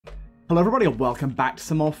Hello everybody and welcome back to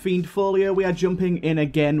some more Fiend Folio. We are jumping in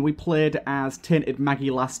again. We played as Tainted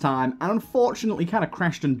Maggie last time and unfortunately kind of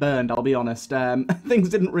crashed and burned, I'll be honest. Things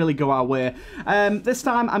didn't really go our way. This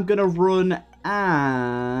time I'm going to run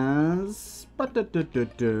as...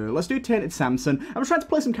 Let's do Tainted Samson. I'm trying to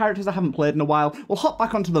play some characters I haven't played in a while. We'll hop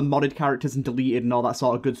back onto the modded characters and deleted and all that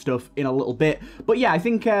sort of good stuff in a little bit. But yeah, I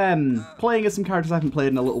think playing as some characters I haven't played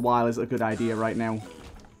in a little while is a good idea right now.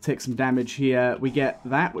 Take some damage here. We get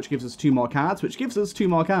that, which gives us 2 more cards, which gives us 2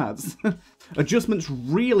 more cards. Adjustment's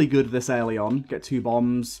really good this early on. Get 2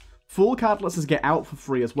 bombs. Full card lets us get out for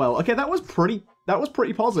free as well. Okay, that was pretty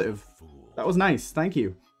positive. That was nice. Thank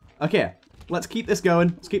you. Okay, let's keep this going.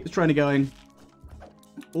 Let's keep this trainer going.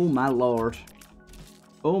 Oh my lord.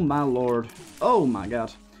 Oh my lord. Oh my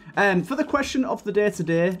god. For the question of the day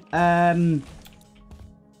today,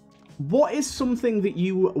 what is something that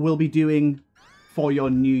you will be doing for your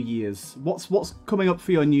New Year's? What's coming up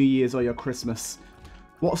for your New Year's or your Christmas?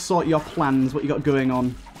 What sort of your plans? What you got going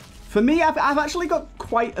on? For me, I've actually got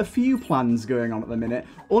quite a few plans going on at the minute.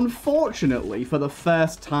 Unfortunately, for the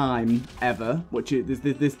first time ever, which is,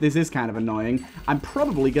 this is kind of annoying, I'm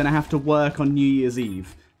probably going to have to work on New Year's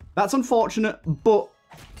Eve. That's unfortunate, but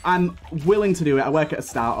I'm willing to do it. I work at a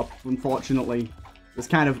startup, unfortunately. There's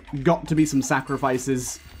kind of got to be some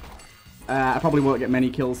sacrifices. I probably won't get many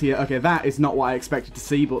kills here. Okay, that is not what I expected to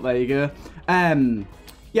see, but there you go.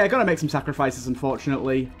 Yeah, I gotta make some sacrifices,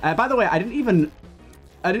 unfortunately. By the way, I didn't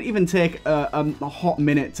even take a hot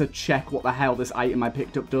minute to check what the hell this item I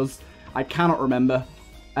picked up does. I cannot remember.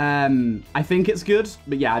 I think it's good,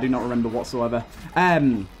 but yeah, I do not remember whatsoever.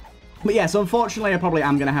 But yeah, so unfortunately, I probably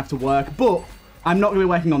am gonna have to work, but I'm not gonna be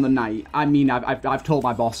working on the night. I mean, I've told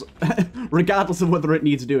my boss, regardless of whether it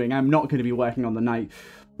needs doing, I'm not gonna be working on the night.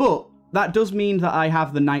 But that does mean that I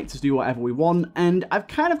have the night to do whatever we want, and I've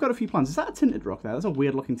kind of got a few plans. Is that a tinted rock there? That's a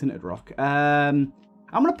weird-looking tinted rock. I'm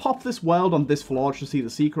going to pop this world on this floor to see the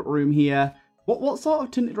secret room here. What sort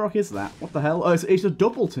of tinted rock is that? What the hell? Oh, it's a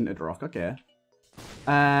double tinted rock. Okay.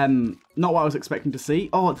 Not what I was expecting to see.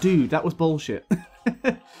 Oh, dude, that was bullshit.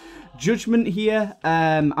 Judgment here.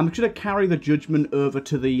 I'm going to carry the Judgment over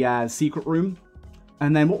to the secret room.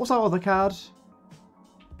 And then, what was our other card?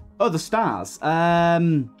 Oh, the stars.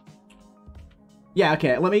 Yeah,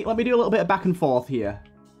 okay, let me do a little bit of back and forth here.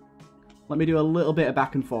 Let me do a little bit of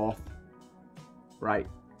back and forth. Right.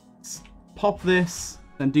 Pop this,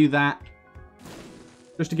 then do that.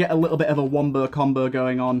 Just to get a little bit of a wombo combo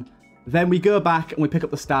going on. Then we go back and we pick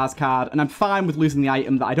up the stars card, and I'm fine with losing the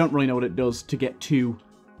item that I don't really know what it does to get 2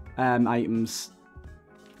 items.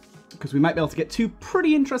 Because we might be able to get 2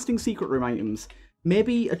 pretty interesting secret room items.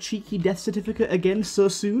 Maybe a cheeky death certificate again so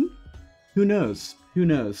soon? Who knows? Who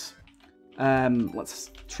knows? Let's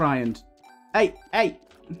try and... Hey!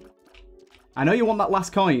 I know you want that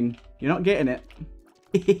last coin. You're not getting it.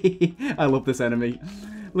 I love this enemy.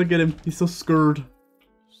 Look at him. He's so scared.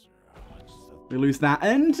 We lose that.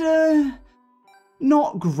 And,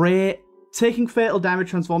 not great. Taking fatal damage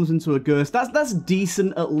transforms into a ghost. That's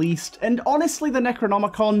decent, at least. And honestly, the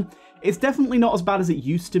Necronomicon, it's definitely not as bad as it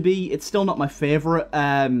used to be. It's still not my favourite,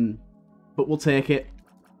 but we'll take it.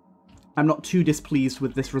 I'm not too displeased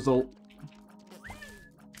with this result.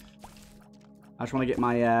 I just want to get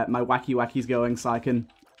my my wacky wackies going so I can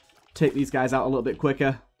take these guys out a little bit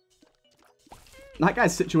quicker. That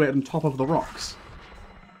guy's situated on top of the rocks.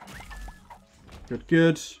 Good,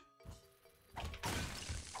 good.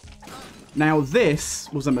 Now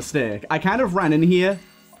this was a mistake. I kind of ran in here,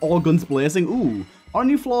 all guns blazing. Ooh, our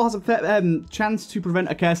new floor has a chance to prevent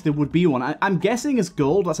a curse. There would be one. I'm guessing as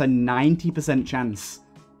gold, that's a 90% chance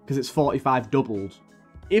because it's 45 doubled.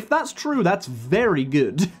 If that's true, that's very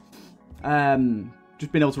good.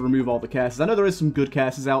 Just being able to remove all the curses. I know there is some good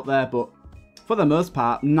curses out there, but for the most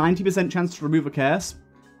part, 90% chance to remove a curse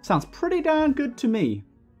sounds pretty darn good to me.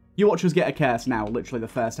 You watch us get a curse now, literally the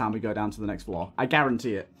first time we go down to the next floor. I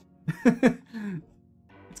guarantee it.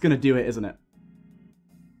 It's gonna do it, isn't it?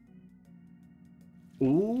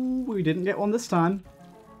 Ooh, we didn't get one this time.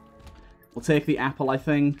 We'll take the apple, I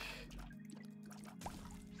think.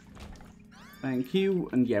 Thank you.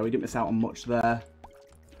 And yeah, we didn't miss out on much there.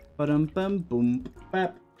 Ba-dum-bum-boom,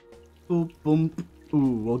 bap, boop, boom.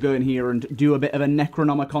 Ooh, we'll go in here and do a bit of a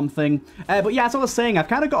Necronomicon thing. But yeah, as I was saying, I've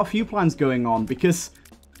kind of got a few plans going on because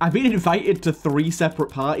I've been invited to 3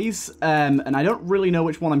 separate parties, and I don't really know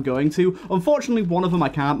which one I'm going to. Unfortunately, one of them I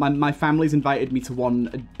can't. My family's invited me to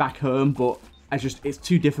one back home, but it's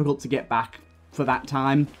too difficult to get back for that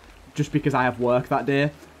time just because I have work that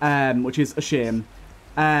day, which is a shame.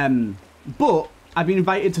 But I've been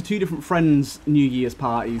invited to 2 different friends' New Year's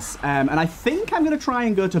parties, and I think I'm going to try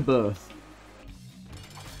and go to both.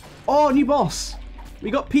 Oh, new boss.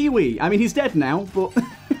 We got Pee-wee. I mean, he's dead now, but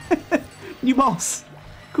new boss.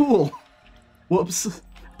 Cool. Whoops.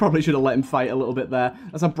 Probably should have let him fight a little bit there.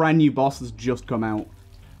 That's a brand new boss that's just come out.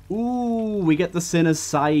 Ooh, we get the Sinner's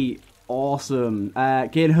Sight. Awesome.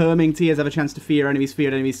 Gain Herming Tears, have a chance to fear enemies.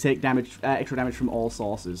 Feared enemies take damage, extra damage from all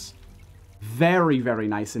sources. Very, very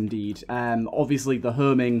nice indeed. Obviously, the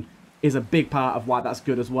Herming is a big part of why that's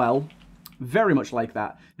good as well. Very much like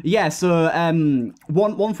that. Yeah, so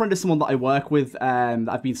one friend is someone that I work with that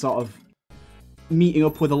I've been sort of meeting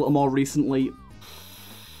up with a little more recently.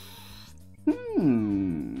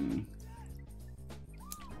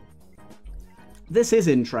 This is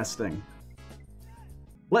interesting.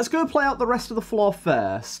 Let's go play out the rest of the floor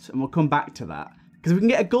first, and we'll come back to that. Because if we can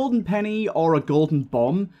get a golden penny or a golden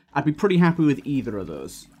bomb, I'd be pretty happy with either of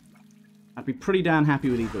those. I'd be pretty damn happy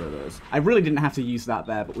with either of those. I really didn't have to use that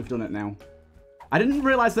there, but we've done it now. I didn't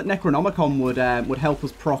realise that Necronomicon would help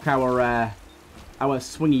us proc our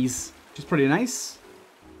swingies, which is pretty nice.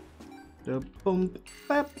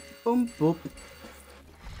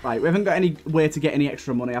 Right, we haven't got any way to get any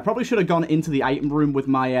extra money. I probably should have gone into the item room with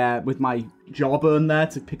my jawbone there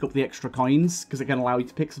to pick up the extra coins, because it can allow you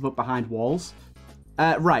to pick stuff up behind walls.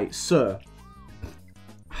 Right, so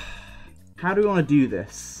how do we want to do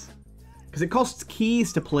this? Because it costs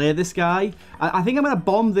keys to play this guy. I think I'm going to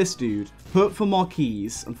bomb this dude. Hope for more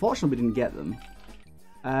keys. Unfortunately, we didn't get them.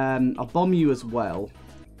 I'll bomb you as well.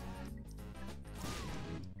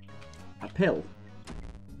 A pill.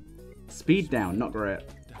 Speed down, not great.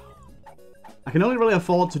 I can only really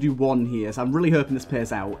afford to do one here, so I'm really hoping this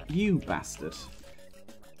pays out. You bastard.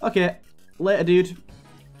 Okay, later, dude.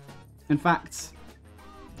 In fact...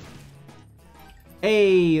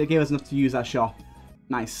 Hey, they gave us enough to use our shop.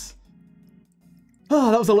 Nice.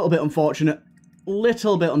 Oh, that was a little bit unfortunate.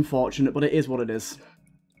 Little bit unfortunate, but it is what it is.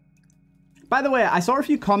 By the way, I saw a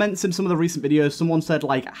few comments in some of the recent videos. Someone said,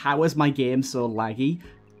 like, how is my game so laggy?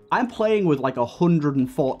 I'm playing with, like,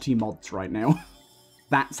 140 mods right now.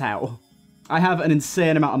 That's how. I have an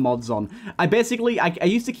insane amount of mods on. I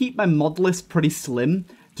used to keep my mod list pretty slim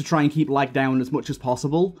to try and keep lag down as much as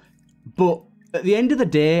possible. But at the end of the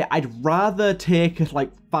day, I'd rather take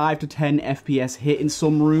like 5 to 10 FPS hit in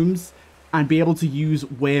some rooms and be able to use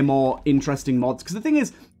way more interesting mods. Because the thing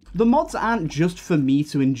is, the mods aren't just for me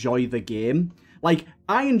to enjoy the game. Like,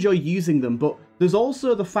 I enjoy using them, but there's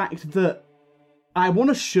also the fact that I want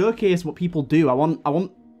to showcase what people do. I want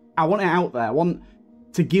it out there. I want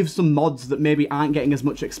to give some mods that maybe aren't getting as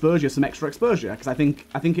much exposure, some extra exposure, because I think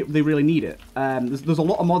they really need it. There's a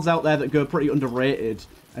lot of mods out there that go pretty underrated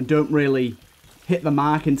and don't really hit the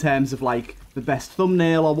mark in terms of like the best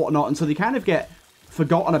thumbnail or whatnot, and so they kind of get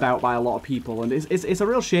forgotten about by a lot of people, and it's a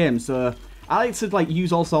real shame. So I like to like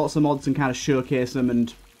use all sorts of mods and kind of showcase them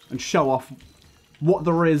and show off what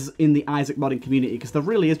there is in the Isaac modding community, because there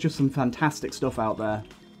really is just some fantastic stuff out there.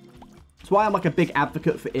 That's why I'm like a big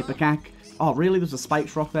advocate for Ipecac. Oh, really? There's a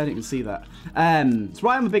spiked rock there? I didn't even see that. That's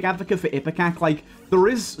why I'm a big advocate for Ipecac. Like, there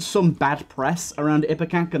is some bad press around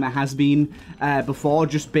Ipecac, and there has been before,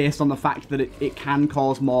 just based on the fact that it can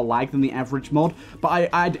cause more lag than the average mod. But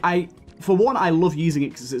for one, I love using it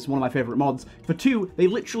because it's one of my favorite mods. For two, they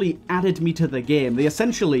literally added me to the game. They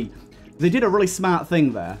did a really smart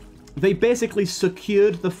thing there. They basically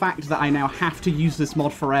secured the fact that I now have to use this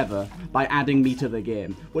mod forever by adding me to the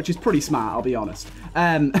game, which is pretty smart, I'll be honest.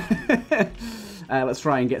 Let's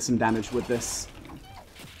try and get some damage with this.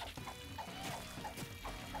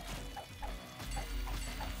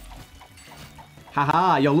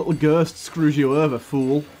 Haha, your little ghost screws you over,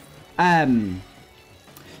 fool.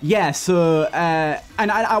 Yeah, so, and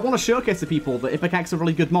I want to showcase to people that Ipecac's a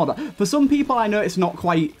really good mod. For some people, I know it's not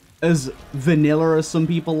quite as vanilla as some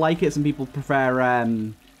people like it. Some people prefer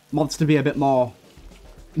mods to be a bit more,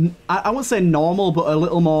 I won't say normal, but a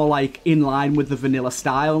little more like in line with the vanilla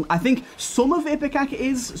style. I think some of Ipecac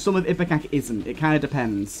is, some of Ipecac isn't. It kind of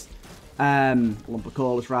depends. Lump of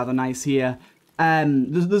coal is rather nice here.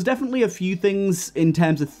 There's definitely a few things in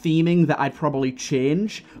terms of theming that I'd probably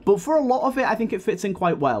change, but for a lot of it, I think it fits in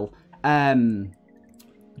quite well.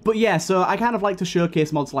 But yeah, so I kind of like to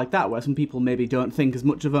showcase mods like that, where some people maybe don't think as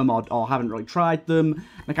much of a mod or haven't really tried them.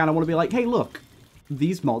 I kind of want to be like, hey, look,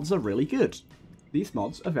 these mods are really good. These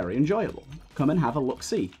mods are very enjoyable. Come and have a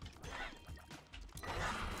look-see.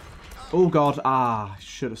 Oh god, I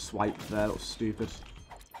should have swiped there, that was stupid.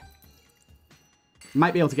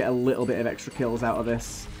 Might be able to get a little bit of extra kills out of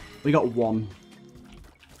this. We got one.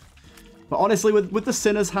 But honestly, with the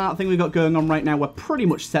Sinner's Heart thing we've got going on right now, we're pretty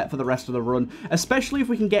much set for the rest of the run. Especially if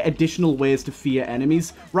we can get additional ways to fear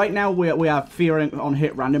enemies. Right now, we are fearing on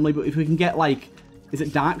hit randomly, but if we can get, like, Is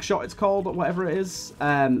it Dark Shot it's called, or whatever it is?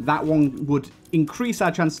 That one would increase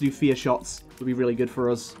our chance to do fear shots. Would be really good for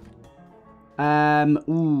us.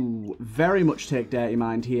 Ooh, very much take Dirty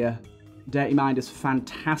Mind here. Dirty Mind is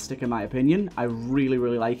fantastic in my opinion. I really,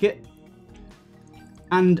 really like it.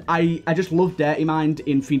 And I just love Dirty Mind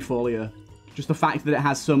in Fiend Folio. Just the fact that it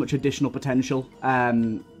has so much additional potential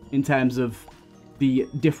in terms of the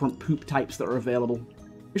different poop types that are available.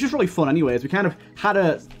 It's just really fun anyways. We kind of had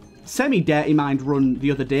a semi-Dirty Mind run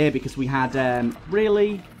the other day because we had...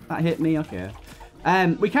 really? That hit me? Okay.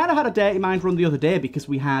 We kind of had a Dirty Mind run the other day because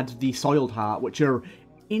we had the Soiled Heart, which are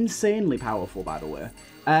insanely powerful, by the way.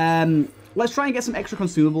 Let's try and get some extra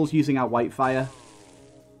consumables using our Whitefire.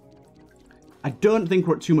 I don't think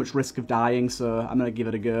we're at too much risk of dying, so I'm going to give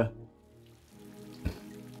it a go.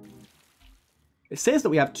 It says that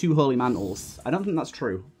we have 2 Holy Mantles. I don't think that's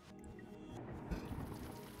true. Do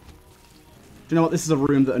you know what? This is a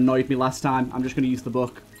room that annoyed me last time. I'm just going to use the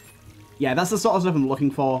book. Yeah, that's the sort of stuff I'm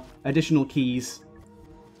looking for. Additional keys.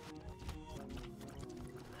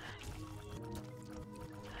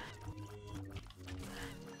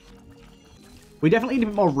 We definitely need a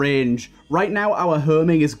bit more range. Right now, our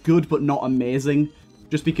homing is good, but not amazing.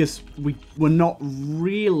 Just because we're not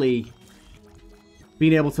really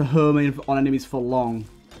being able to home in on enemies for long.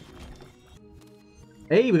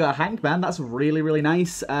 Hey, we got a Hank Man. That's really, really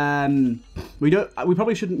nice. We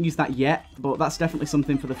probably shouldn't use that yet, but that's definitely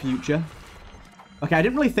something for the future. Okay, I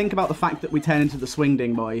didn't really think about the fact that we turn into the Swing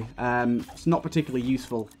Ding Boy. It's not particularly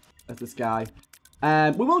useful as this guy.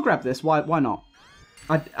 We will grab this. Why not?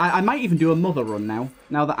 I might even do a mother run now.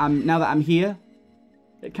 Now that I'm here,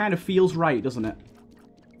 it kind of feels right, doesn't it?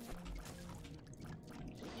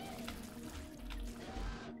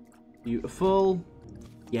 Beautiful.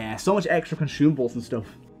 Yeah, so much extra consumables and stuff.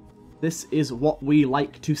 This is what we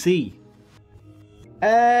like to see.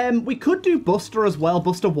 We could do Buster as well.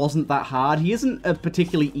 Buster wasn't that hard. He isn't a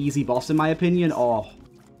particularly easy boss in my opinion. Oh,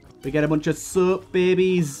 we get a bunch of soap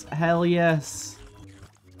babies. Hell yes.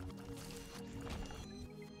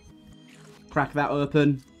 Crack that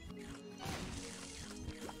open.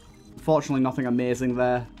 Unfortunately, nothing amazing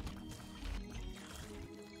there.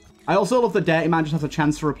 I also love that Dirty Man just has a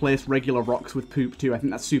chance to replace regular rocks with poop too. I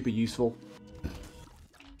think that's super useful.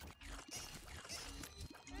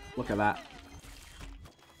 Look at that.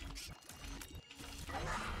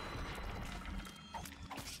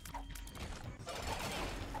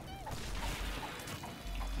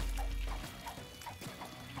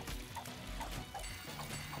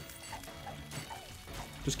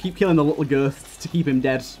 Just keep killing the little ghosts to keep him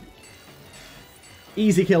dead.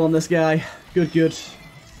 Easy kill on this guy. Good, good.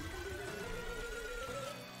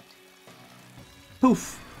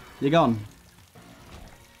 Poof. You're gone.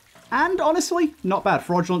 And honestly, not bad.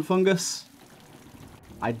 Fraudulent Fungus.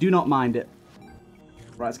 I do not mind it.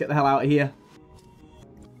 Right, let's get the hell out of here.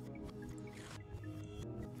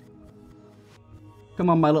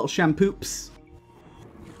 Come on, my little shampoops.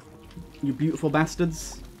 You beautiful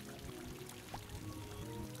bastards.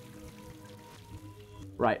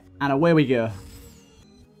 Right, and away we go.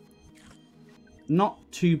 Not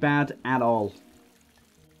too bad at all.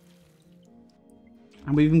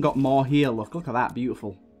 And we've even got more here. Look at that.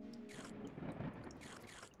 Beautiful.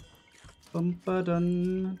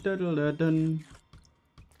 Bum-ba-dun,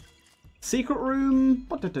 secret room.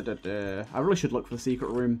 I really should look for the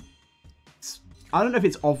secret room. I don't know if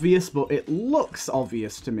it's obvious, but it looks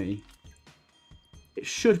obvious to me. It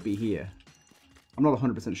should be here. I'm not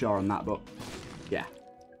 100% sure on that, but yeah.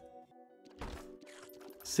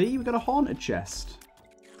 See, we've got a haunted chest.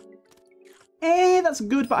 That's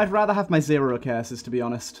good, but I'd rather have my 0 curses, to be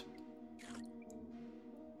honest.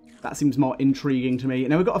 That seems more intriguing to me.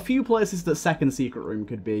 Now, we've got a few places that second secret room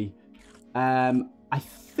could be. I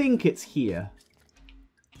think it's here.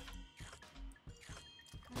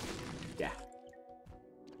 Yeah.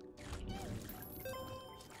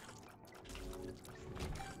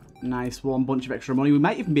 Nice one, bunch of extra money. We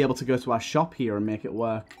might even be able to go to our shop here and make it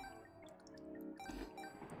work.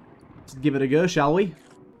 Let's give it a go, shall we?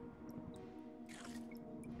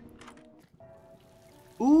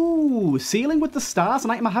 Ooh, Ceiling with the Stars,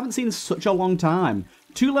 an item I haven't seen in such a long time.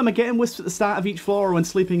 2 Lemon Wisps at the start of each floor or when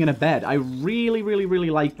sleeping in a bed. I really, really,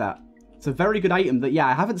 really like that. It's a very good item that, yeah,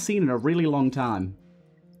 I haven't seen in a really long time.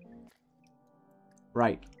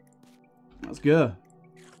 Right. Let's go.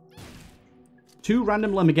 2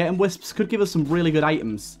 random Lemon Wisps could give us some really good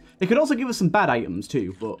items. They could also give us some bad items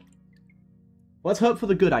too, but let's hope for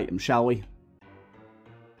the good items, shall we?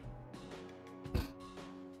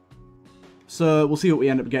 So we'll see what we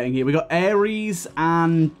end up getting here. We got Ares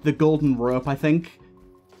and the Golden Rope, I think.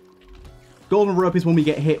 Golden Rope is when we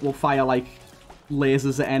get hit, we'll fire like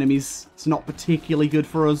lasers at enemies. It's not particularly good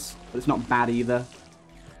for us, but it's not bad either.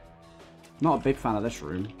 Not a big fan of this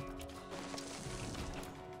room.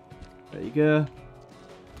 There you go.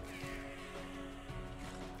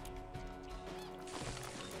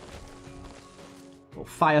 Little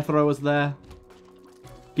fire throwers there.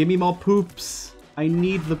 Give me more poops. I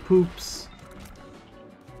need the poops.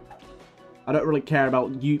 I don't really care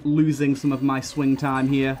about you losing some of my swing time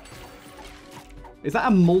here. Is that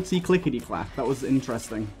a multi-clickety-clack? That was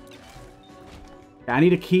interesting. Yeah, I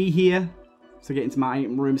need a key here to get into my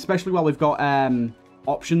item room, especially while we've got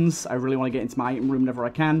options. I really want to get into my item room whenever I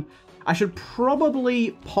can. I should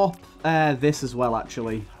probably pop this as well,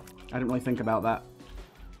 actually. I didn't really think about that.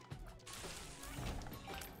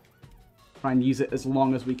 Try and use it as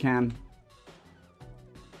long as we can.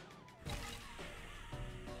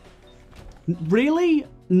 Really?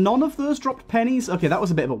 None of those dropped pennies? Okay, that was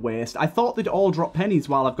a bit of a waste. I thought they'd all drop pennies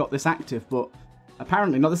while I've got this active, but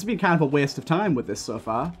apparently not. This has been kind of a waste of time with this so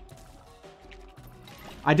far.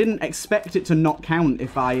 I didn't expect it to not count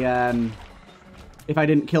if I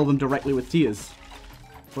didn't kill them directly with tears.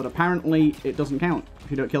 But apparently it doesn't count if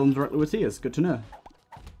you don't kill them directly with tears. Good to know.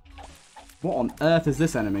 What on earth is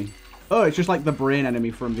this enemy? Oh, it's just like the brain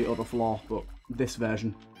enemy from the other floor, but this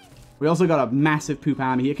version. We also got a massive poop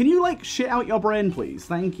army here. Can you, like, shit out your brain, please?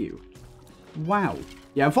 Thank you. Wow.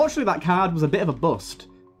 Yeah, unfortunately that card was a bit of a bust.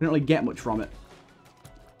 Didn't really get much from it.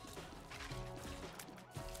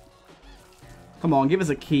 Come on, give us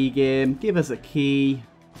a key, game. Give us a key.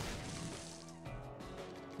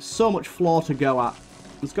 So much floor to go at.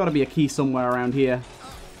 There's got to be a key somewhere around here.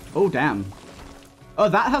 Oh, damn. Oh,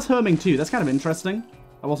 that has homing too. That's kind of interesting.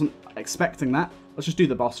 I wasn't expecting that. Let's just do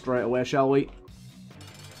the boss straight away, shall we?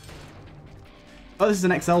 Oh, this is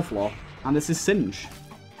an XL floor. And this is Singe.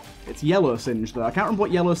 It's yellow Singe, though. I can't remember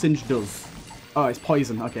what yellow Singe does. Oh, it's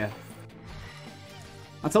poison. Okay.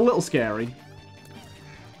 That's a little scary.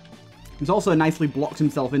 He's also nicely blocked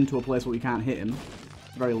himself into a place where we can't hit him.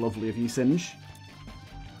 Very lovely of you, Singe.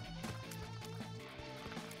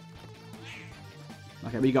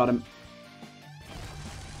 Okay, we got him.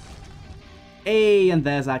 Hey, and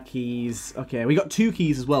there's our keys. Okay, we got 2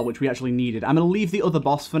 keys as well, which we actually needed. I'm going to leave the other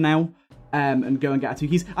boss for now and go and get our 2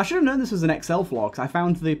 keys. I should have known this was an XL floor because I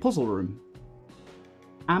found the puzzle room.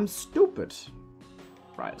 I'm stupid.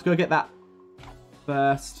 Right, let's go get that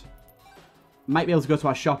first. Might be able to go to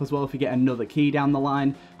our shop as well if we get another key down the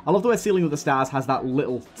line. I love the way Ceiling with the Stars has that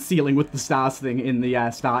little Ceiling with the Stars thing in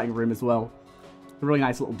the starting room as well. A really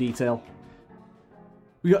nice little detail.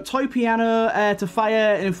 We got Toy Piano to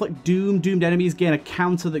fire and inflict doom. Doomed enemies gain a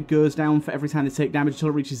counter that goes down for every time they take damage until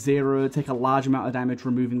it reaches 0. Take a large amount of damage,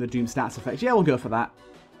 removing the doom stats effect. Yeah, we'll go for that.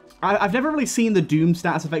 I've never really seen the doom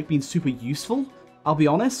stats effect being super useful, I'll be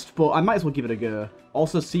honest, but I might as well give it a go.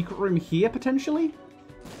 Also, secret room here, potentially?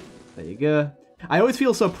 There you go. I always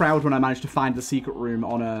feel so proud when I manage to find the secret room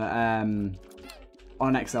on an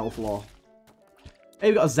XL floor. Hey,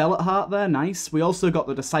 we got a Zealot Heart there. Nice. We also got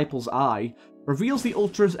the Disciple's Eye. Reveals the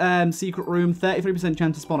Ultra secret room. 33%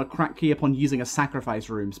 chance to spawn a cracked key upon using a sacrifice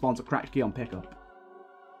room. Spawns a cracked key on pickup.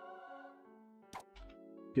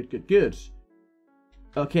 Good, good, good.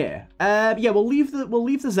 Okay. Yeah, we'll leave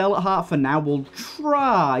the Zealot Heart for now. We'll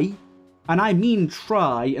try, and I mean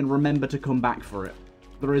try, and remember to come back for it.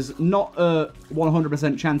 There is not a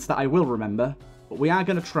 100% chance that I will remember, but we are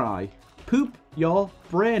going to try. Poop your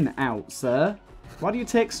brain out, sir. Why do you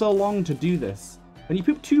take so long to do this? And you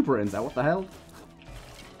poop 2 brains out, what the hell?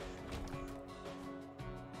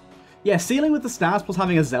 Yeah, Ceiling with the Stars plus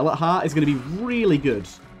having a Zealot Heart is going to be really good.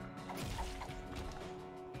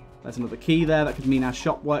 There's another key there. That could mean our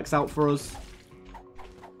shop works out for us.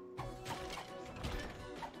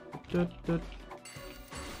 This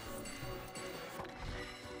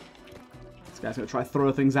guy's going to try to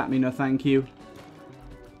throw things at me. No, thank you.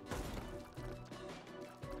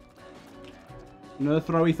 No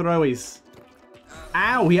throwy throwies.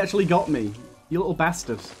 Ow, he actually got me. You little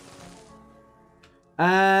bastard.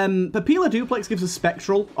 Papilla Duplex gives us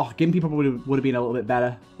Spectral. Oh, Gimpy probably would have been a little bit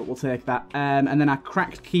better, but we'll take that. And then our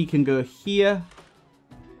cracked key can go here.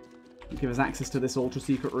 Give us access to this ultra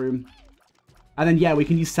secret room. And then, yeah, we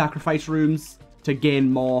can use sacrifice rooms to gain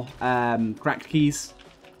more cracked keys.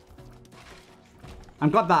 I'm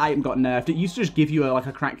glad that item got nerfed. It used to just give you like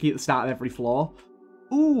a cracked key at the start of every floor.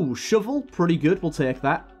 Ooh, shovel. Pretty good. We'll take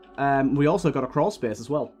that. We also got a crawl space as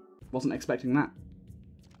well. Wasn't expecting that.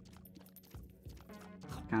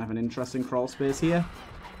 Kind of an interesting crawl space here.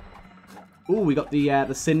 Ooh, we got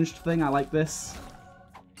the singed thing. I like this.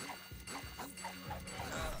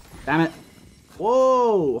 Damn it.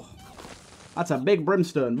 Whoa! That's a big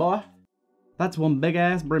brimstone, boy. That's one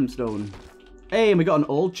big-ass brimstone. Hey, and we got an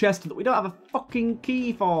old chest that we don't have a fucking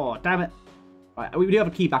key for. Damn it. Right, we do have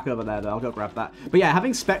a key back over there, though. I'll go grab that. But yeah,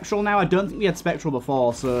 having Spectral now, I don't think we had Spectral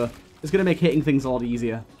before, so it's going to make hitting things a lot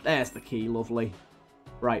easier. There's the key. Lovely.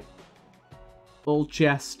 Right. Old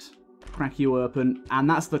chest. Crack you open. And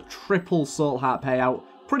that's the triple Soul Heart payout.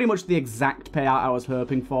 Pretty much the exact payout I was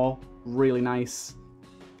hoping for. Really nice.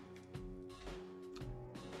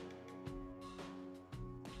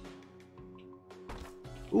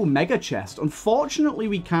 Ooh, Mega Chest. Unfortunately,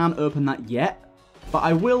 we can't open that yet. But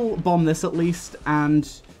I will bomb this at least. And...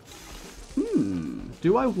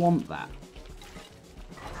 do I want that?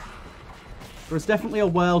 There is definitely a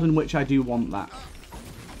world in which I do want that.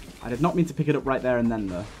 I did not mean to pick it up right there and then,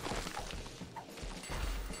 though.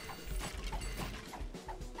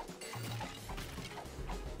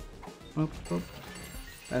 Oh, oh.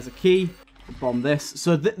 There's a key. Bomb this.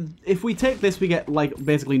 So if we take this, we get, like,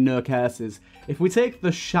 basically no curses. If we take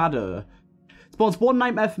the Shadow, spawns one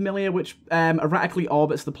Nightmare Familiar, which erratically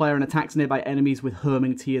orbits the player and attacks nearby enemies with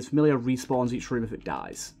homing tears. Familiar respawns each room if it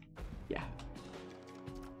dies. Yeah.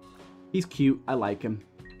 He's cute. I like him.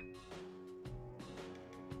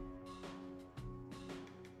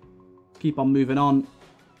 Keep on moving on.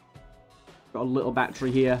 Got a little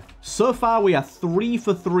battery here. So far, we are 3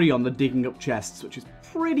 for 3 on the digging up chests, which is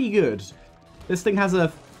pretty good. This thing has a,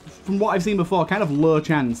 from what I've seen before, kind of low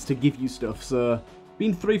chance to give you stuff, so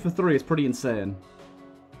being 3 for 3 is pretty insane.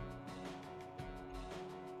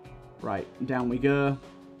 Right, down we go.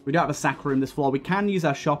 We don't have a sack room this floor. We can use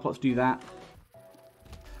our shop. Let's do that.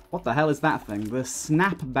 What the hell is that thing? The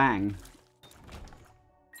Snap Bang.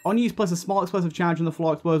 On use, place a small explosive charge on the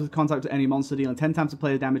floor, explodes with contact to any monster, dealing 10 times the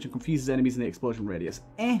player damage and confuses enemies in the explosion radius.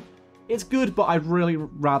 It's good, but I'd really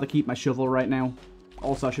rather keep my shovel right now.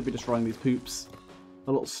 Also, I should be destroying these poops.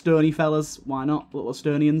 The little stony fellas. Why not? The little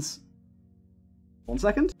Estonians. 1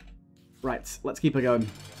 second. Right, let's keep it going.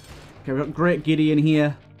 Okay, we've got Great Giddy in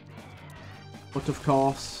here. But of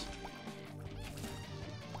course...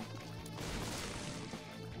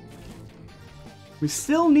 we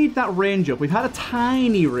still need that range up. We've had a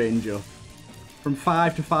tiny range up. From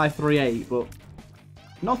 5 to 538, but...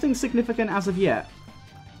 nothing significant as of yet.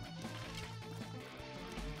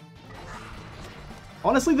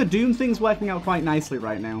 Honestly, the Doom thing's working out quite nicely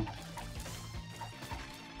right now.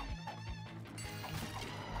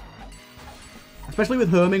 Especially with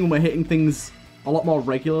homing when we're hitting things a lot more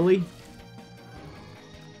regularly.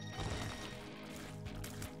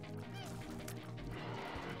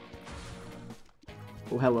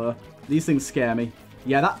 Oh, hello. These things scare me.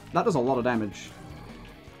 Yeah, that does a lot of damage.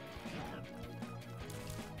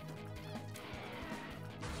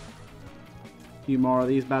 A few more of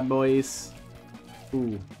these bad boys.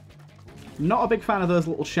 Ooh. Not a big fan of those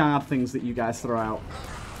little shard things that you guys throw out.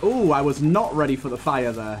 Ooh, I was not ready for the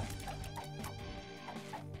fire there.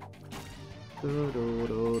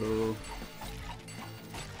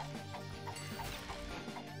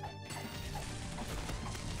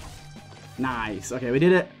 Nice. Okay, we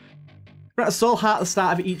did it. We're at a soul heart at the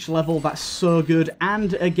start of each level. That's so good.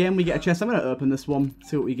 And again, we get a chest. I'm going to open this one,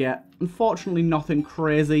 see what we get. Unfortunately, nothing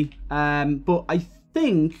crazy. But I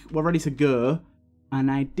think we're ready to go. And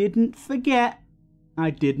I didn't forget.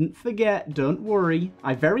 Don't worry.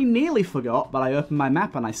 I very nearly forgot, but I opened my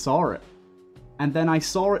map and I saw it. And then I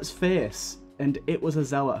saw its face, and it was a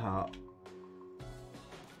Zealot Heart.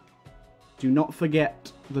 Do not forget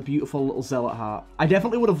the beautiful little Zealot Heart. I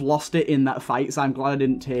definitely would have lost it in that fight, so I'm glad I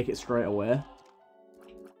didn't take it straight away.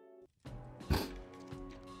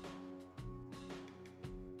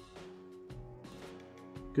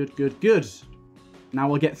 Good, good, good. Now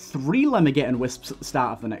we'll get 3 Lemmigeddon Wisps at the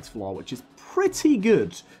start of the next floor, which is pretty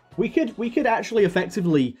good. We could actually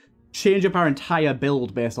effectively change up our entire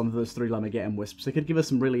build based on those 3 Lemmigeddon Wisps. It could give us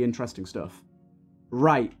some really interesting stuff.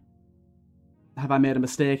 Right. Have I made a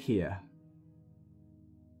mistake here?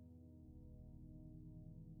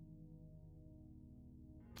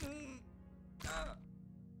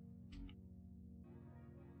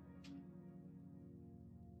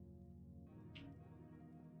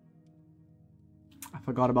 I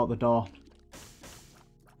forgot about the door.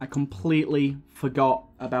 I completely forgot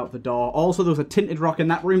about the door. Also, there was a tinted rock in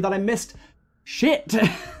that room that I missed. Shit!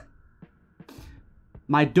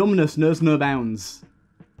 My dumbness knows no bounds.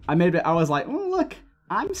 I was like, oh, look,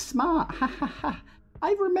 I'm smart. Ha ha ha.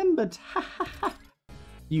 I remembered. Ha ha ha.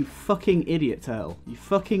 You fucking idiot, Turtle. You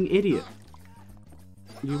fucking idiot.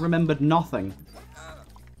 You remembered nothing.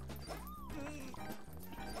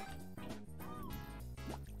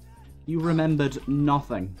 You remembered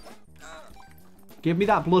nothing. Give me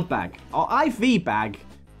that blood bag. Or IV bag.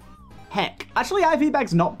 Heck. Actually, IV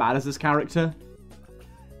bag's not bad as this character.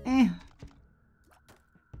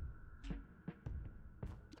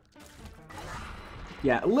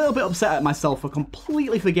 Yeah, a little bit upset at myself for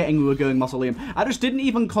completely forgetting we were going mausoleum. I just didn't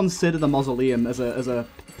even consider the mausoleum as a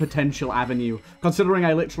potential avenue, considering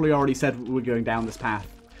I literally already said we were going down this path.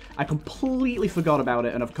 I completely forgot about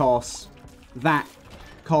it, and of course, that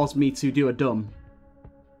caused me to do a dumb.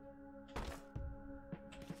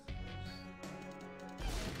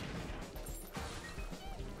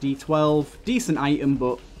 D12, decent item,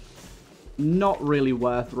 but not really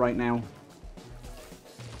worth right now.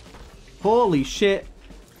 Holy shit.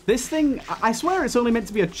 This thing, I swear it's only meant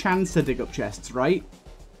to be a chance to dig up chests, right?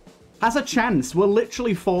 Has a chance. We're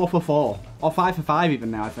literally 4 for 4. Or 5 for 5 even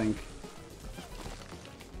now, I think.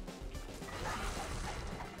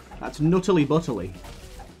 That's nuttily buttily.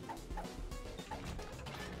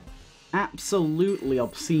 Absolutely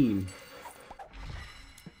obscene.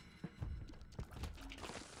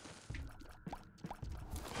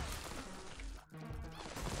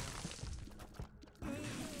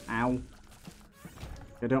 Ow.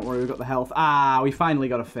 Okay, don't worry, we've got the health. Ah, we finally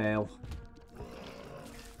got a fail.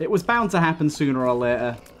 It was bound to happen sooner or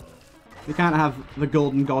later. We can't have the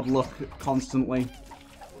golden god luck constantly.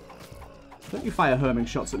 Don't you fire homing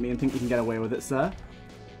shots at me and think you can get away with it, sir.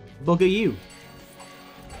 Bugger you.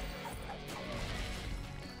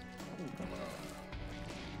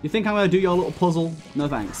 You think I'm going to do your little puzzle? No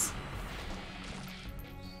thanks.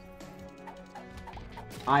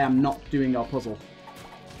 I am not doing your puzzle.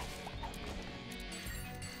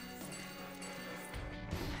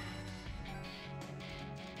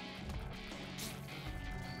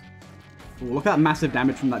 Ooh, look at that massive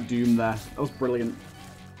damage from that Doom there. That was brilliant.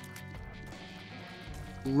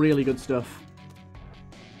 Really good stuff.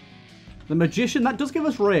 The Magician, that does give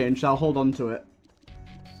us range, so I'll hold on to it.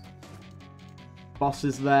 Boss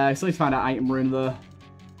is there. I still need to find out item rune though.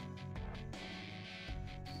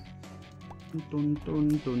 Dun,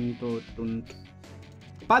 dun, dun, dun, dun.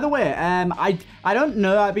 By the way, I don't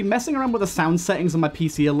know. I've been messing around with the sound settings on my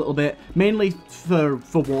PC a little bit, mainly for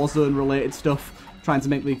Warzone related stuff. Trying to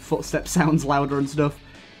make the footstep sounds louder and stuff.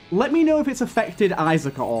 Let me know if it's affected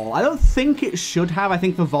Isaac at all. I don't think it should have. I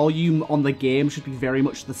think the volume on the game should be very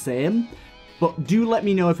much the same. But do let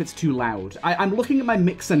me know if it's too loud. I'm looking at my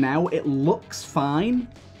mixer now. It looks fine.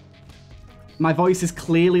 My voice is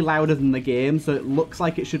clearly louder than the game, so it looks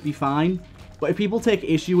like it should be fine. But if people take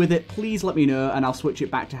issue with it, please let me know, and I'll switch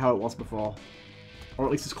it back to how it was before. Or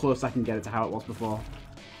at least as close as I can get it to how it was before.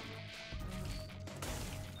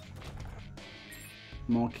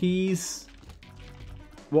 More keys.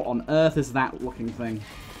 What on earth is that looking thing?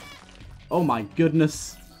 Oh my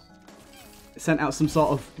goodness. It sent out some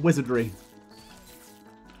sort of wizardry.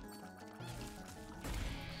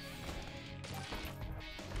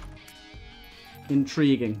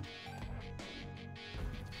 Intriguing.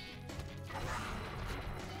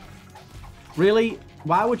 Really?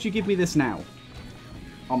 Why would you give me this now?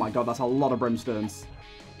 Oh my god, that's a lot of brimstones.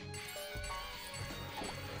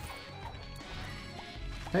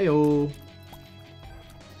 Hey-oh.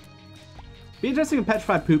 Be interesting if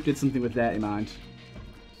Petrified Poop did something with Dirty Mind.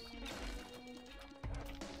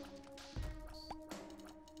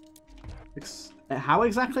 How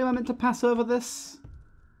exactly am I meant to pass over this?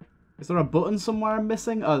 Is there a button somewhere I'm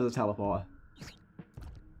missing? Oh, there's a teleporter.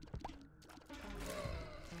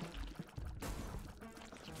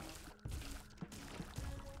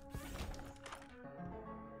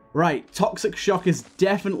 Right, Toxic Shock is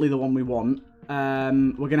definitely the one we want.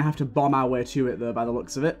 We're going to have to bomb our way to it, though, by the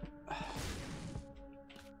looks of it.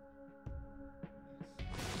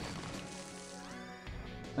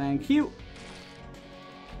 Thank you.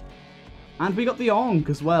 And we got the Onk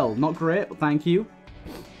as well. Not great, but thank you.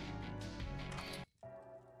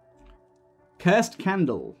 Cursed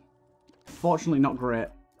Candle. Fortunately, not great.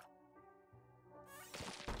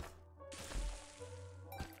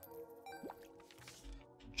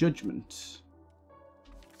 Judgment.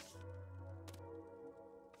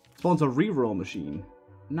 Spawns a reroll machine.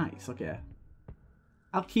 Nice, okay.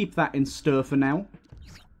 I'll keep that in stir for now.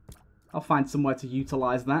 I'll find somewhere to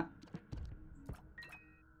utilize that.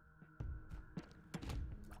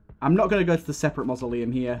 I'm not going to go to the separate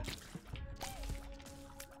mausoleum here.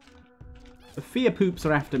 The fear poops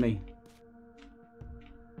are after me.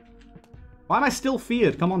 Why am I still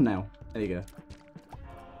feared? Come on now. There you go.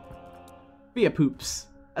 Fear poops.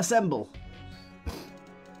 Assemble.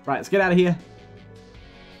 Right, let's get out of here.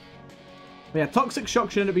 But yeah, Toxic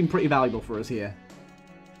Shock should have been pretty valuable for us here.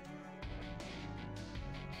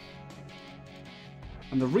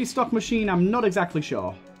 And the restock machine, I'm not exactly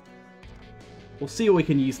sure. We'll see how we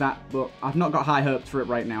can use that, but I've not got high hopes for it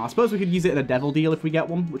right now. I suppose we could use it in a devil deal if we get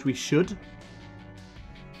one, which we should.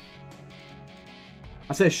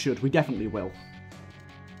 I say should, we definitely will.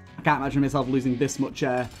 I can't imagine myself losing this much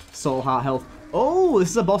soul heart health. Oh,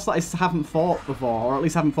 this is a boss that I haven't fought before, or at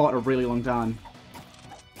least haven't fought in a really long time.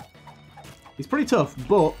 He's pretty tough,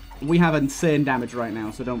 but we have insane damage right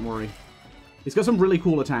now, so don't worry. He's got some really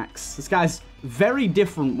cool attacks. This guy's very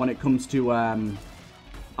different when it comes to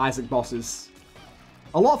Isaac bosses.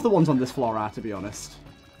 A lot of the ones on this floor are, to be honest.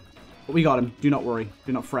 But we got him. Do not worry.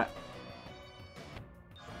 Do not fret.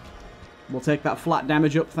 We'll take that flat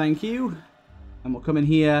damage up, thank you. And we'll come in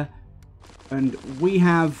here. And we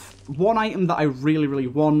have one item that I really, really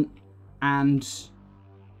want. And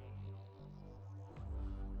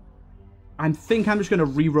I think I'm just going to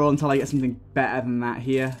reroll until I get something better than that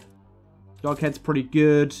here. Doghead's pretty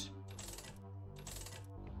good.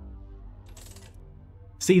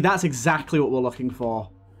 See, that's exactly what we're looking for.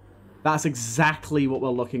 That's exactly what we're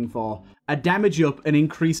looking for. A damage up, an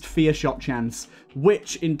increased fear shot chance,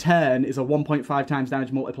 which in turn is a 1.5 times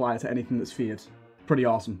damage multiplier to anything that's feared. Pretty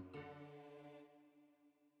awesome.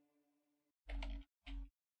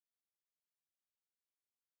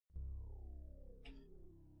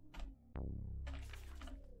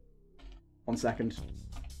 One second.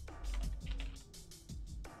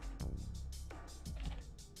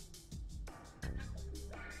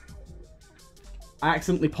 I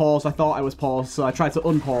accidentally paused. I thought I was paused, so I tried to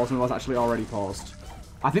unpause and I was actually already paused.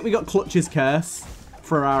 I think we got Clutch's Curse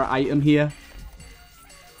for our item here.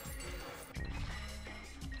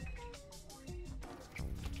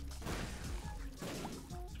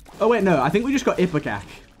 Oh wait, no. I think we just got Ipecac.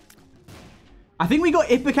 I think we got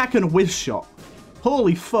Ipecac and Whiz Shot.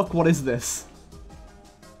 Holy fuck, what is this?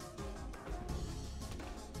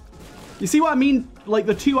 You see what I mean? Like,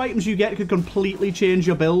 the two items you get could completely change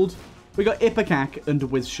your build. We got Ipecac and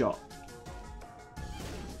Whiz Shot.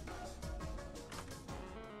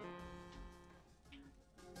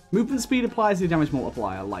 Movement speed applies the damage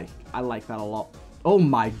multiplier. I like that a lot. Oh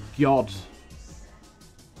my god.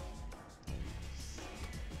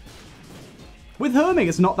 With Herming,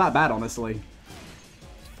 it's not that bad, honestly.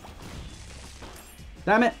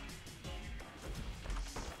 Damn it.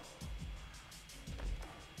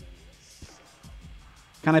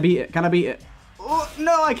 Can I beat it? Can I beat it? Oh,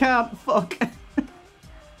 no, I can't. Fuck.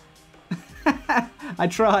 I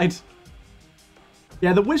tried.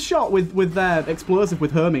 Yeah, the Whiz Shot with Explosive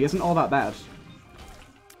with Hermie isn't all that bad.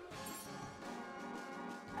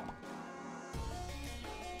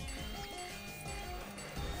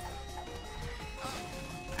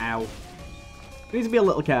 Ow. We need to be a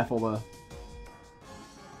little careful, though.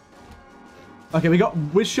 Okay, we got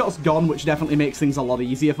Whiz Shot's gone, which definitely makes things a lot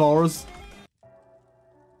easier for us.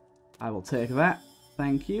 I will take that.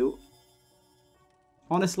 Thank you.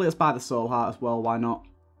 Honestly, let's buy the Soul Heart as well. Why not?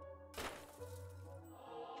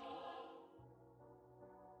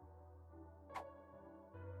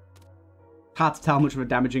 Hard to tell how much of a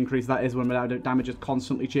damage increase that is when my damage is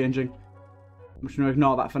constantly changing. I'm just going to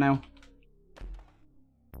ignore that for now.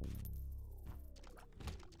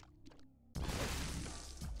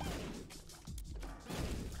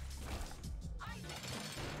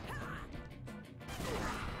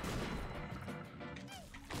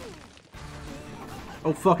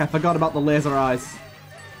 Oh fuck, I forgot about the laser eyes.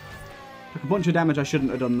 Took a bunch of damage I shouldn't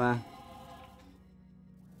have done there.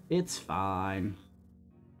 It's fine.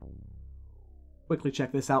 Quickly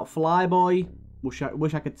check this out. Flyboy. Wish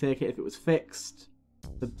I could take it if it was fixed.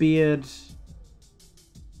 The beard.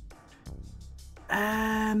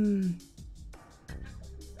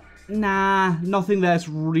 Nah, nothing there's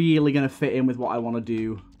really going to fit in with what I want to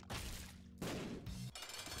do.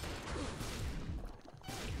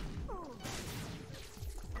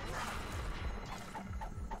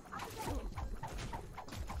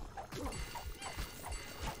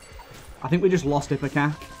 I think we just lost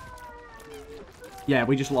Ipecac. Yeah,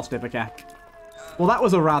 we just lost Ipecac. Well, that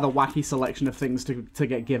was a rather wacky selection of things to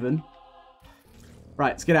get given.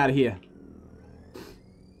 Right, let's get out of here.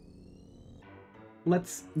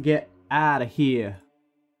 Let's get out of here.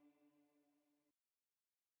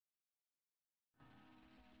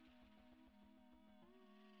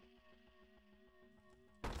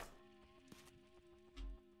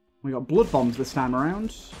 We got blood bombs this time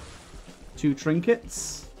around. 2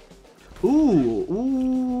 trinkets. Ooh,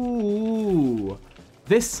 ooh.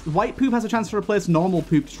 This white poop has a chance to replace normal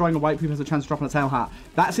poop. Destroying a white poop has a chance to drop on a tail hat.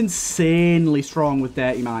 That's insanely strong with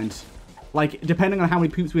Dirty Mind. Like, depending on how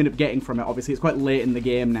many poops we end up getting from it, obviously, it's quite late in the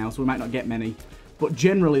game now, so we might not get many. But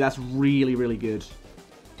generally, that's really, really good.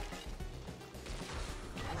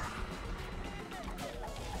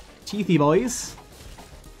 Teethy boys.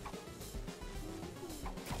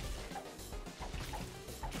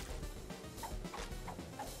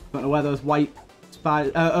 Don't know where those white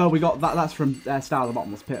spider. Oh, we got that. That's from Star of the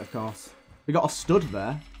Bottomless Pit, of course. We got a stud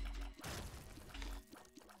there.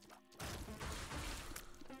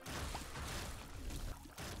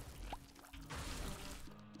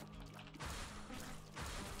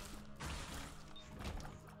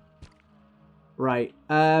 Right.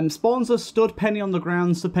 Spawns a stud penny on the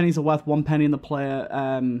ground. Stud pennies are worth 1 penny in the player,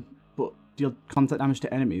 but deal contact damage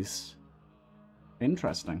to enemies.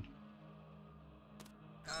 Interesting.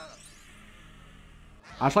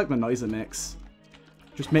 I just like the noise it makes.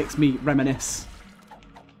 Just makes me reminisce.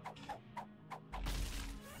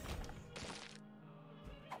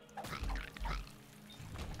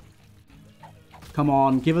 Come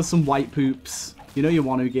on, give us some white poops. You know you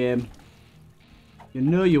want to, game. You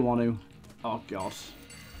know you want to. Oh god.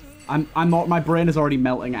 My brain is already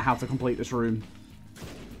melting at how to complete this room.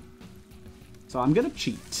 So I'm gonna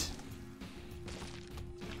cheat.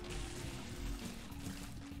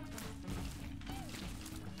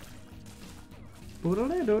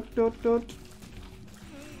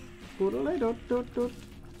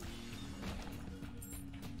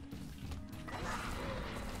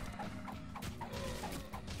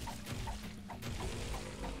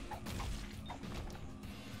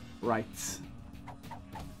 Right.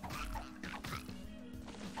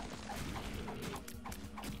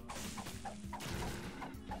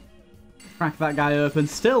 Crack that guy open.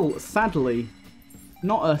 Still, sadly,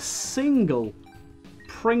 not a single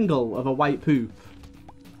Pringle of a white poop.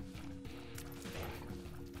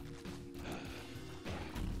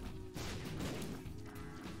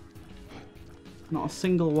 Not a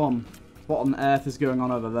single one. What on earth is going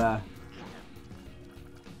on over there?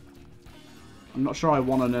 I'm not sure I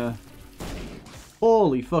want to know.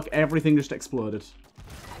 Holy fuck, everything just exploded.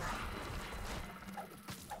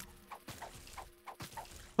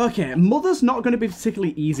 Okay, Mother's not going to be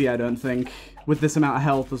particularly easy, I don't think, with this amount of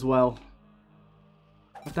health as well.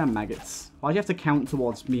 Goddamn maggots. Why do you have to count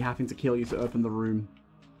towards me having to kill you to open the room?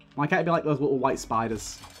 Why can't it be like those little white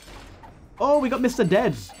spiders? Oh, we got Mr.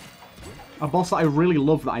 Dead! A boss that I really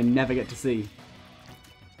love that I never get to see.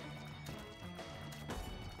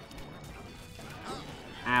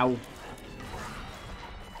 Ow.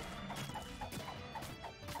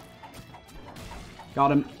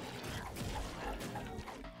 Got him.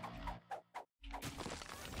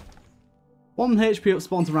 One HP up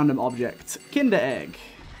spawns a random object. Kinder Egg.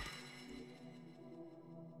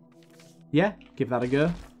 Yeah, give that a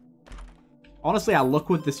go. Honestly, our luck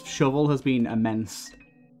with this shovel has been immense.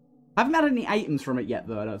 I haven't had any items from it yet,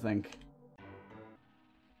 though, I don't think.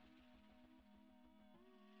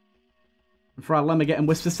 For our Lemma getting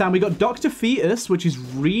Whisper Sound, we got Dr. Fetus, which is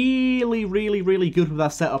really, really, really good with our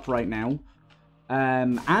setup right now.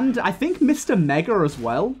 And I think Mr. Mega as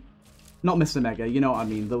well. Not Mr. Mega, you know what I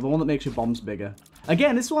mean. The one that makes your bombs bigger.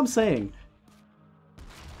 Again, this is what I'm saying.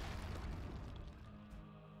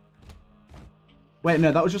 Wait,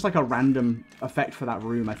 no, that was just like a random effect for that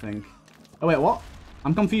room, I think. Oh, wait, what?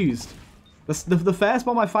 I'm confused. The first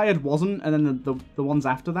bomb I fired wasn't, and then the ones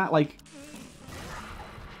after that, like...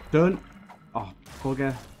 Don't... Oh,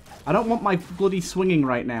 bugger. I don't want my bloody swinging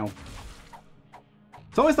right now.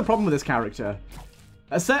 It's always the problem with this character.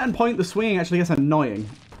 At a certain point, the swinging actually gets annoying.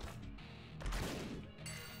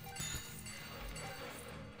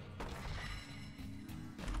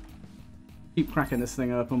 Keep cracking this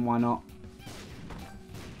thing open, why not?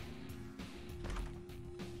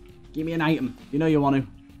 Give me an item. You know you want to.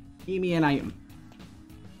 Give me an item.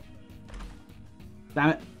 Damn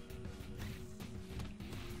it.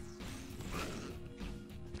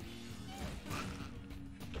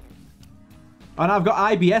 And I've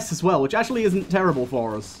got IBS as well, which actually isn't terrible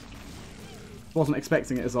for us. Wasn't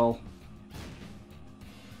expecting it at all.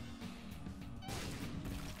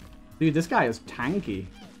 Dude, this guy is tanky.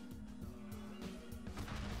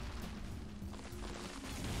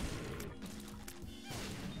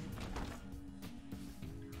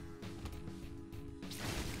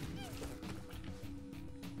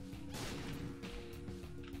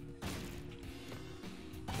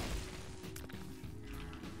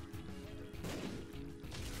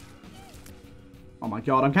 Oh my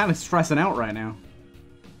god, I'm kind of stressing out right now.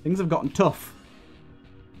 Things have gotten tough.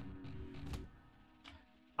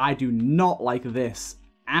 I do not like this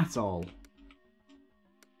at all.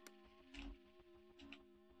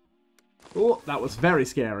 Oh, that was very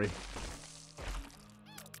scary.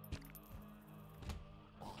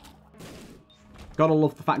 Gotta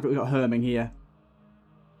love the fact that we got Herming here.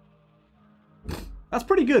 That's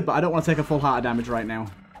pretty good, but I don't want to take a full heart of damage right now.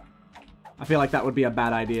 I feel like that would be a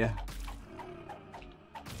bad idea.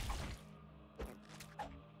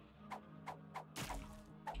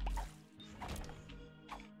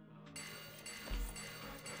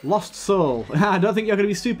 Lost Soul. I don't think you're going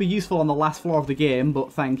to be super useful on the last floor of the game,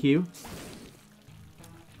 but thank you.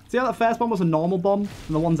 See how that first bomb was a normal bomb,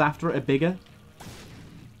 and the ones after it are bigger?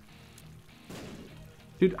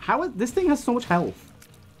 Dude, this thing has so much health.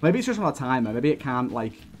 Maybe it's just on a timer. Maybe it can't,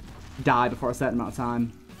 like, die before a certain amount of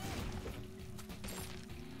time.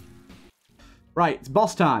 Right, it's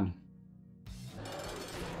boss time.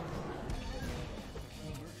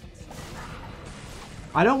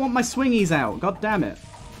 I don't want my swingies out. God damn it.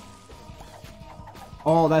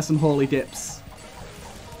 Oh, there's some holy dips.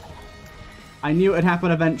 I knew it would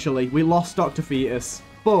happen eventually. We lost Dr. Fetus,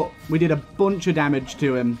 but we did a bunch of damage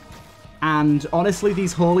to him. And honestly,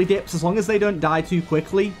 these holy dips, as long as they don't die too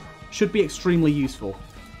quickly, should be extremely useful.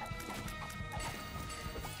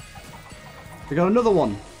 We got another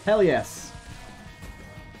one. Hell yes.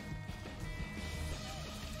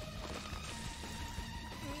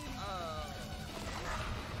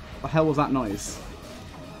 What the hell was that noise?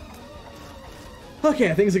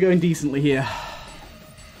 Okay, things are going decently here.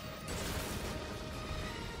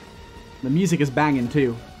 The music is banging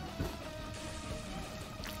too.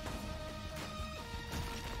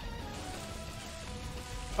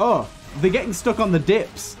 Oh, they're getting stuck on the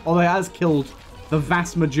dips. Although it has killed the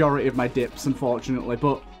vast majority of my dips, unfortunately.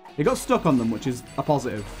 But it got stuck on them, which is a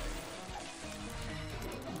positive.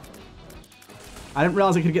 I didn't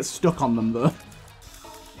realize I could get stuck on them, though.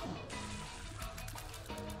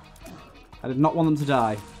 I did not want them to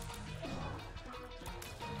die.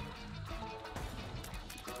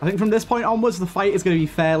 I think from this point onwards, the fight is going to be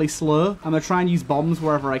fairly slow. I'm going to try and use bombs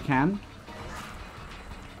wherever I can.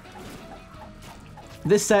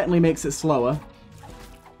 This certainly makes it slower.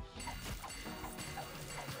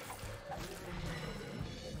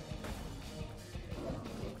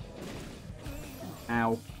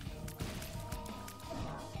 Ow.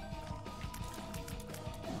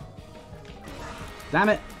 Damn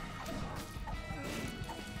it.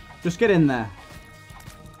 Just get in there.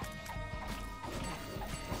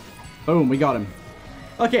 Boom, we got him.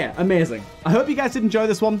 Okay, amazing. I hope you guys did enjoy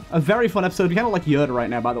this one. A very fun episode. We're kind of like Yoda right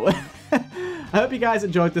now, by the way. I hope you guys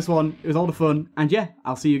enjoyed this one. It was a lot of fun. And yeah,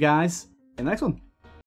 I'll see you guys in the next one.